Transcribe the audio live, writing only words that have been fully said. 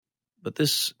but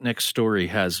this next story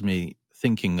has me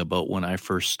thinking about when I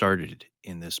first started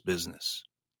in this business.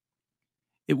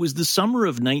 It was the summer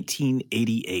of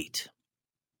 1988.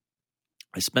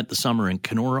 I spent the summer in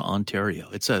Kenora, Ontario.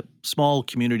 It's a small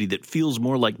community that feels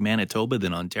more like Manitoba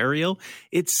than Ontario.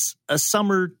 It's a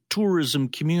summer tourism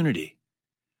community.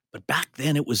 But back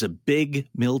then it was a big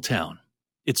mill town.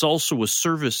 It's also a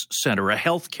service center, a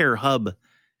healthcare hub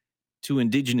to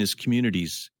Indigenous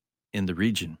communities in the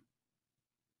region.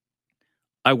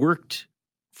 I worked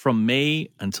from May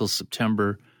until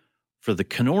September for the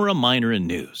Kenora Miner and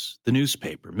News, the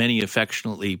newspaper, many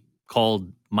affectionately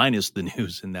called Minus the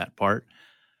News in that part.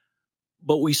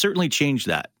 But we certainly changed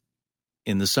that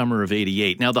in the summer of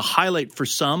 88. Now, the highlight for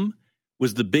some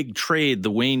was the big trade, the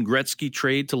Wayne Gretzky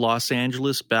trade to Los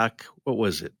Angeles back,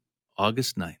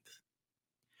 August 9th.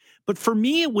 But for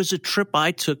me, it was a trip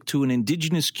I took to an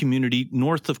Indigenous community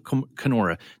north of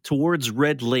Kenora towards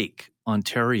Red Lake,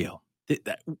 Ontario.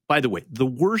 By the way, the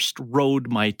worst road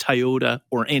my Toyota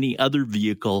or any other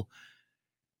vehicle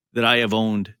that I have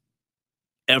owned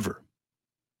ever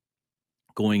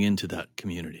going into that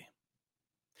community.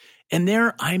 And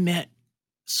there I met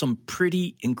some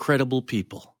pretty incredible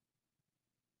people.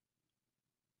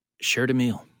 Shared a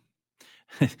meal.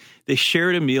 They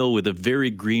shared a meal with a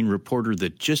very green reporter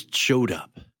that just showed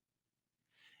up.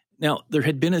 Now, there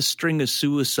had been a string of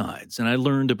suicides, and I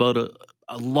learned about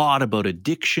a lot about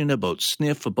addiction, about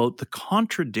sniff, about the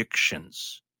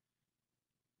contradictions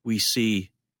we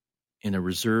see in a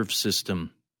reserve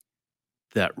system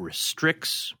that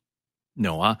restricts,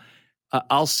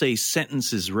 I'll say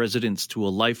sentences residents to a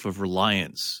life of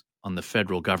reliance on the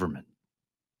federal government.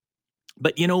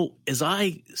 But, as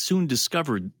I soon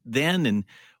discovered then and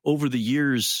over the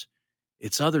years,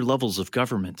 it's other levels of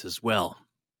government as well.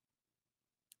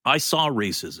 I saw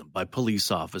racism by police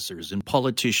officers and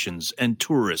politicians and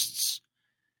tourists.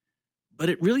 But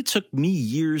it really took me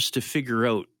years to figure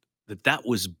out that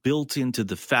was built into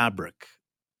the fabric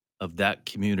of that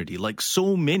community, like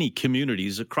so many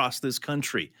communities across this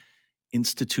country.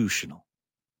 Institutional.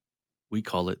 We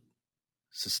call it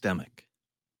systemic.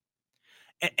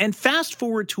 And fast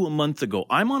forward to a month ago,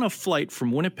 I'm on a flight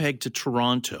from Winnipeg to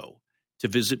Toronto to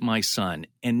visit my son.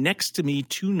 And next to me,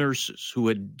 two nurses who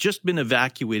had just been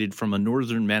evacuated from a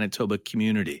northern Manitoba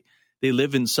community. They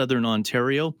live in southern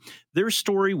Ontario. Their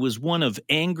story was one of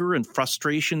anger and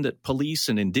frustration that police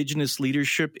and Indigenous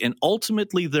leadership and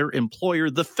ultimately their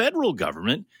employer, the federal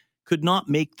government, could not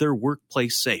make their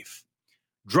workplace safe.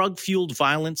 Drug-fueled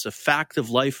violence, a fact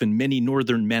of life in many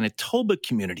northern Manitoba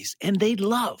communities, and they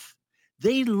love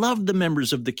the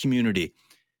members of the community.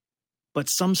 But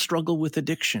some struggle with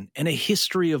addiction and a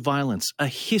history of violence, a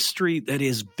history that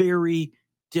is very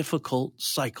difficult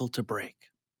cycle to break.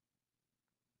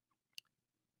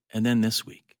 And then this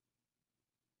week,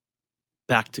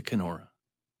 back to Kenora,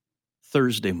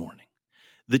 Thursday morning.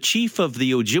 The chief of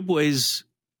the Ojibways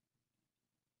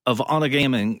of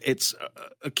Onagaming, it's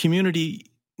a community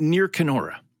near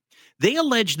Kenora. They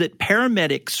allege that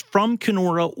paramedics from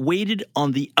Kenora waited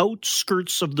on the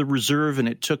outskirts of the reserve and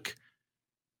it took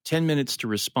 10 minutes to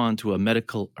respond to a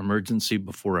medical emergency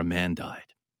before a man died.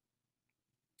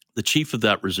 The chief of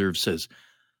that reserve says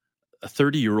a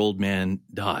 30-year-old man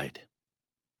died.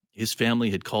 His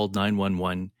family had called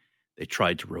 911. They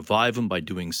tried to revive him by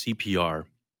doing CPR,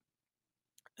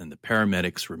 and the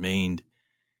paramedics remained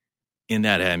in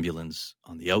that ambulance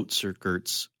on the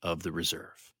outskirts of the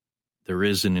reserve. There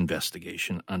is an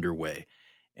investigation underway,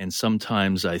 and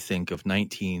sometimes I think of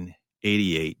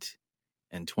 1988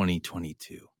 and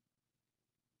 2022.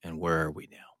 And where are we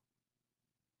now?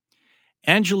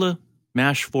 Angela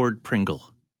Mashford-Pringle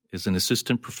is an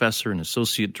assistant professor and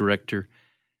associate director,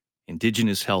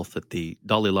 Indigenous Health at the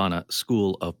Dalla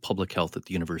School of Public Health at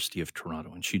the University of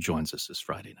Toronto, and she joins us this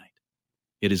Friday night.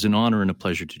 It is an honor and a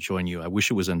pleasure to join you. I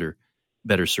wish it was under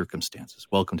better circumstances.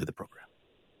 Welcome to the program.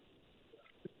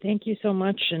 Thank you so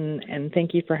much, and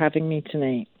thank you for having me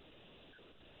tonight.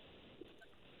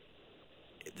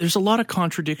 There's a lot of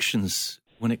contradictions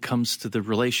when it comes to the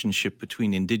relationship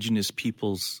between Indigenous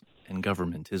peoples and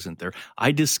government, isn't there?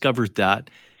 I discovered that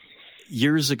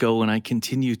years ago, and I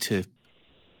continue to.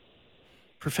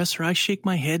 Professor, I shake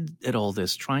my head at all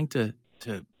this, trying to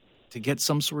get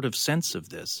some sort of sense of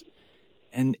this.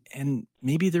 And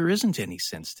maybe there isn't any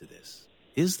sense to this.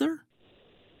 Is there?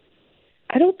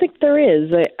 I don't think there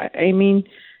is. I mean,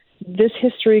 this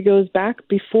history goes back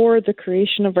before the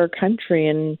creation of our country.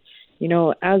 And,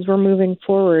 as we're moving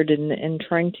forward and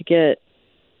trying to get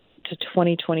to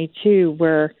 2022,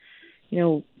 where,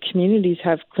 communities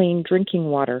have clean drinking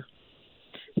water,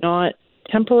 not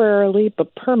temporarily,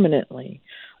 but permanently,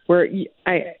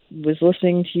 I was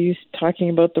listening to you talking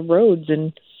about the roads,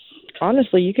 and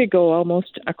honestly, you could go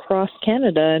almost across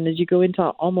Canada, and as you go into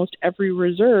almost every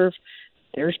reserve,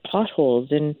 there's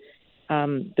potholes. And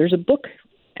there's a book,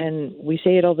 and we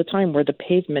say it all the time, where the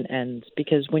pavement ends,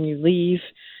 because when you leave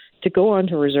to go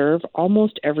onto reserve,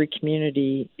 almost every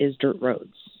community is dirt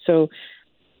roads. So,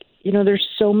 there's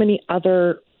so many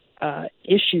other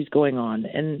issues going on.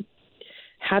 And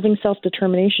having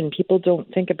self-determination, people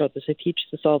don't think about this. I teach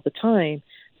this all the time.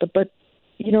 But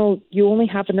you only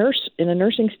have a nurse in a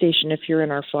nursing station if you're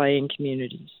in our fly-in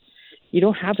communities. You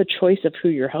don't have a choice of who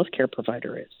your healthcare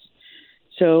provider is.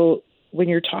 So when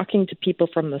you're talking to people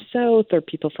from the South or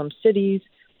people from cities,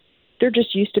 they're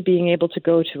just used to being able to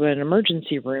go to an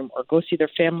emergency room or go see their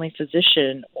family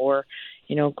physician or,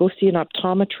 go see an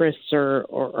optometrist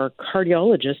or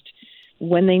cardiologist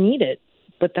when they need it.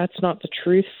 But that's not the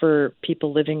truth for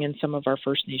people living in some of our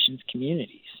First Nations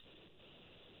communities.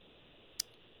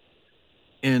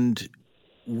 And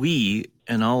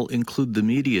and I'll include the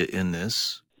media in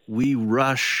this, we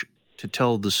rush to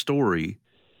tell the story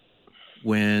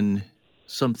when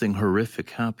something horrific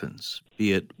happens,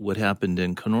 be it what happened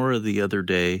in Kenora the other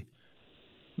day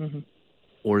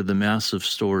or the massive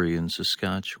story in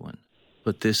Saskatchewan.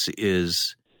 But this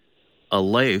is a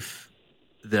life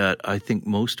that I think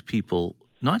most people,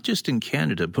 not just in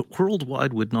Canada, but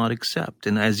worldwide, would not accept.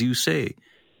 And as you say,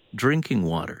 drinking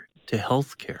water, to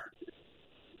healthcare,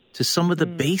 to some of the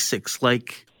basics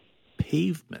like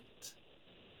pavement.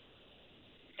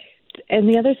 And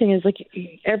the other thing is, like,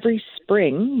 every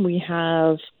spring we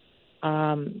have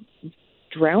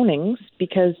drownings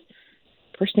because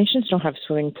First Nations don't have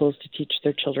swimming pools to teach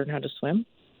their children how to swim.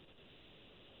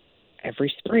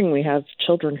 Every spring we have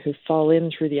children who fall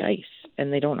in through the ice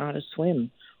and they don't know how to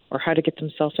swim or how to get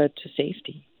themselves out to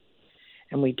safety.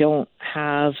 And we don't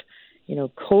have,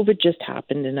 COVID just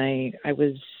happened, and I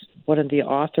was one of the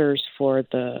authors for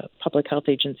the Public Health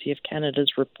Agency of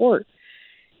Canada's report.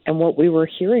 And what we were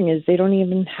hearing is they don't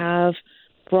even have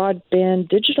broadband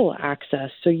digital access.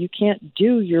 So you can't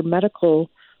do your medical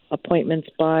appointments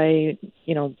by,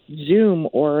 Zoom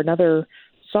or another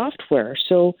software.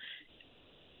 So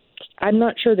I'm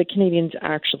not sure that Canadians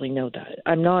actually know that.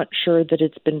 I'm not sure that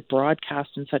it's been broadcast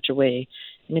in such a way.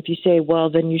 And if you say, well,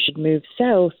 then you should move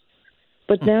south,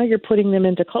 but now you're putting them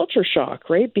into culture shock,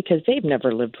 right? Because they've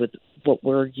never lived with what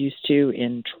we're used to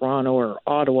in Toronto or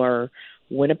Ottawa or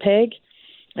Winnipeg.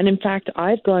 And in fact,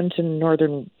 I've gone to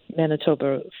northern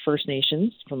Manitoba First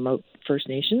Nations, remote First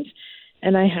Nations,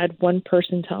 and I had one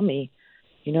person tell me,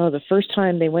 the first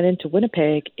time they went into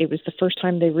Winnipeg, it was the first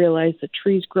time they realized that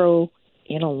trees grow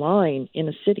in a line in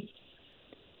a city.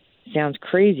 Sounds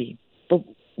crazy, but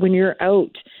when you're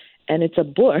out and it's a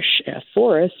bush, a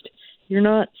forest, you're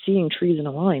not seeing trees in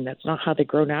a line. That's not how they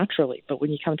grow naturally. But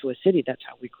when you come to a city, that's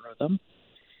how we grow them.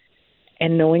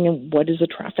 And knowing what is a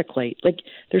traffic light. Like,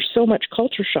 there's so much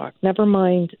culture shock. Never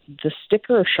mind the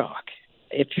sticker shock.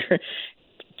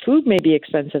 Food may be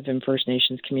expensive in First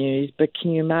Nations communities, but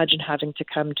can you imagine having to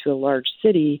come to a large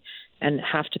city and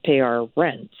have to pay our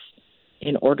rents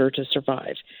in order to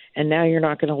survive? And now you're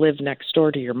not going to live next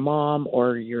door to your mom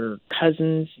or your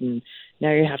cousins, and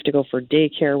now you have to go for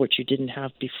daycare, which you didn't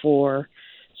have before.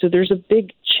 So there's a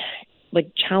big,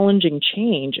 challenging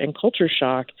change and culture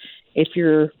shock if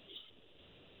you're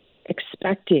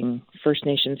expecting First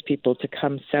Nations people to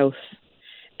come south.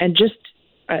 And just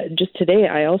today,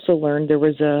 I also learned there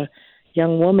was a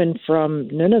young woman from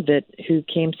Nunavut who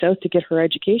came south to get her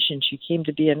education. She came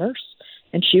to be a nurse,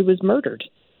 and she was murdered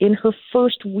in her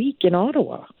first week in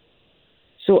Ottawa.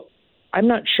 So I'm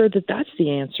not sure that that's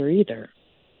the answer either.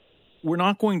 We're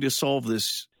not going to solve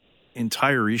this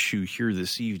entire issue here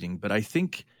this evening, but I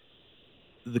think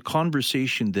the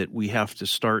conversation that we have to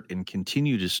start and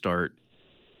continue to start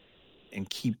and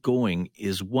keep going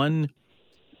is one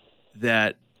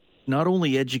that not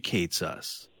only educates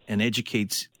us and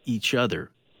educates each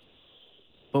other,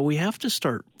 but we have to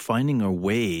start finding a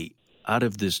way out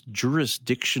of this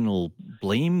jurisdictional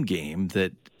blame game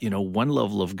that, one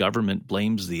level of government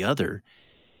blames the other,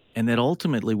 and that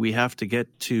ultimately we have to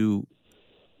get to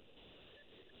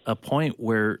a point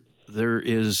where there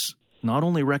is not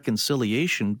only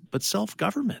reconciliation, but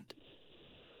self-government.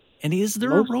 And is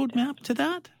there a roadmap to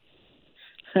that?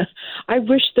 I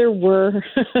wish there were.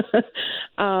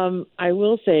 I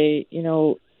will say,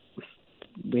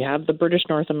 we have the British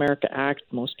North America Act.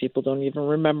 Most people don't even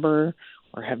remember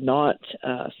or have not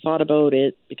thought about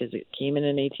it because it came in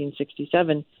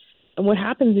 1867. And what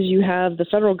happens is you have the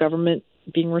federal government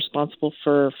being responsible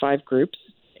for 5 groups,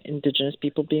 Indigenous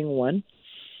people being one.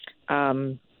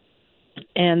 And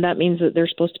that means that they're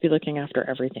supposed to be looking after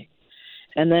everything.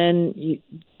 And then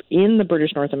in the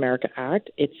British North America Act,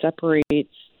 it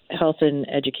separates health and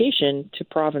education to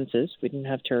provinces. We didn't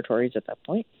have territories at that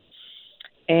point.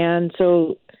 And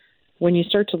so when you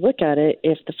start to look at it,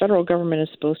 if the federal government is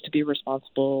supposed to be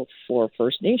responsible for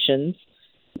First Nations,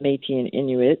 Métis and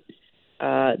Inuit,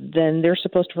 then they're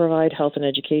supposed to provide health and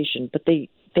education. But they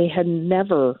had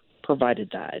never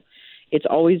provided that. It's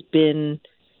always been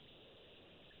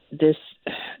this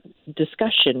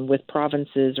discussion with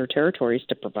provinces or territories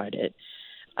to provide it.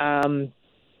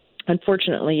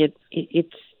 Unfortunately,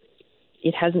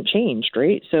 it hasn't changed,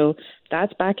 right? So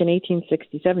that's back in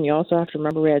 1867. You also have to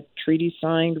remember we had treaties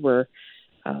signed where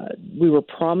we were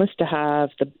promised to have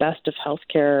the best of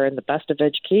healthcare and the best of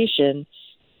education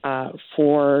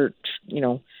for,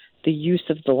 the use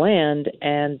of the land,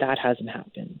 and that hasn't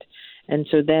happened. And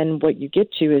so then what you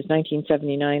get to is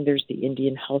 1979, there's the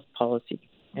Indian Health Policy.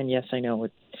 And yes, I know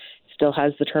it still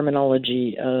has the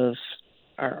terminology of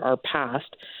our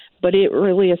past, but it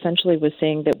really essentially was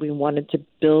saying that we wanted to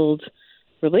build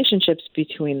relationships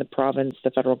between the province, the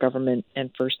federal government,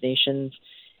 and First Nations.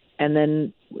 And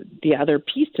then the other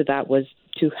piece to that was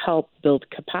to help build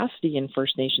capacity in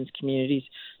First Nations communities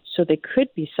so they could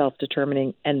be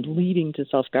self-determining and leading to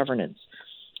self-governance.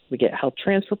 We get health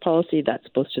transfer policy. That's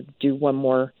supposed to do one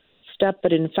more step.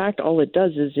 But in fact, all it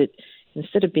does is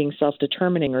instead of being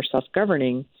self-determining or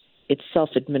self-governing, it's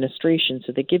self-administration.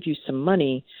 So they give you some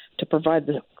money to provide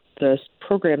the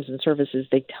programs and services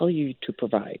they tell you to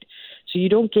provide. So you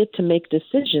don't get to make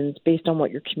decisions based on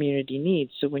what your community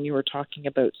needs. So when you were talking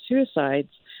about suicides,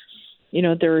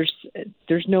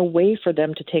 there's no way for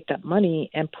them to take that money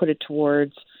and put it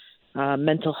towards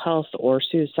mental health or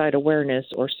suicide awareness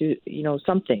or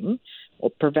something or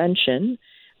prevention.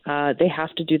 They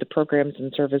have to do the programs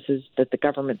and services that the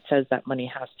government says that money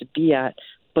has to be at.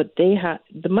 But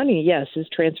the money, yes, is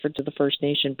transferred to the First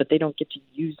Nation, but they don't get to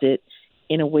use it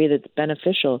in a way that's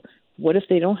beneficial. What if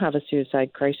they don't have a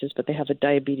suicide crisis, but they have a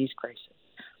diabetes crisis?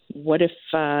 What if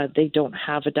they don't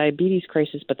have a diabetes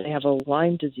crisis, but they have a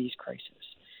Lyme disease crisis?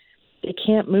 They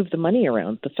can't move the money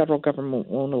around. The federal government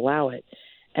won't allow it.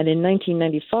 And in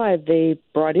 1995, they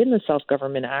brought in the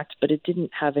Self-Government Act, but it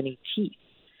didn't have any teeth.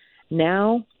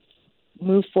 Now,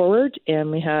 move forward,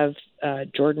 and we have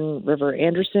Jordan River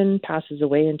Anderson passes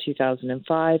away in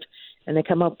 2005, and they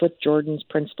come up with Jordan's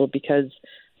principle because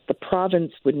the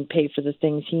province wouldn't pay for the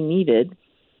things he needed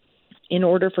in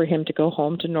order for him to go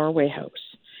home to Norway House.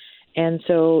 And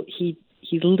so he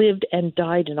lived and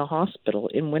died in a hospital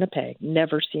in Winnipeg,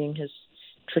 never seeing his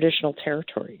traditional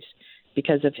territories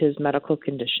because of his medical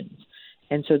conditions.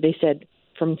 And so they said,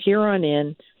 from here on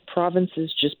in,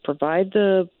 provinces just provide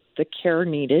the care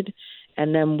needed,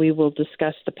 and then we will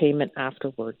discuss the payment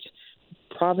afterwards.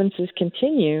 Provinces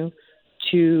continue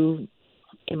to,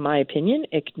 in my opinion,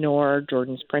 ignore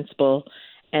Jordan's principle,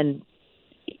 and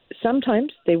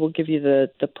sometimes they will give you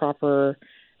the proper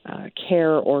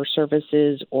care or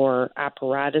services or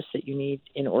apparatus that you need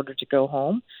in order to go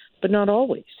home, but not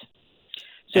always.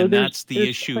 So and that's the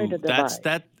issue.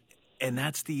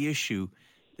 That's the issue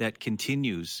that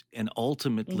continues, and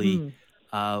ultimately,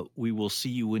 we will see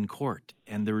you in court.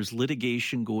 And there is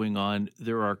litigation going on.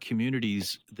 There are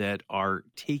communities that are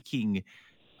taking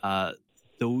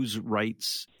those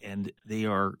rights, and they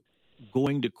are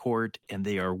going to court, and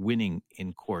they are winning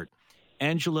in court.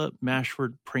 Angela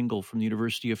Mashford-Pringle from the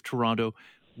University of Toronto,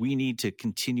 we need to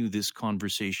continue this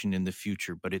conversation in the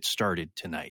future, but it started tonight.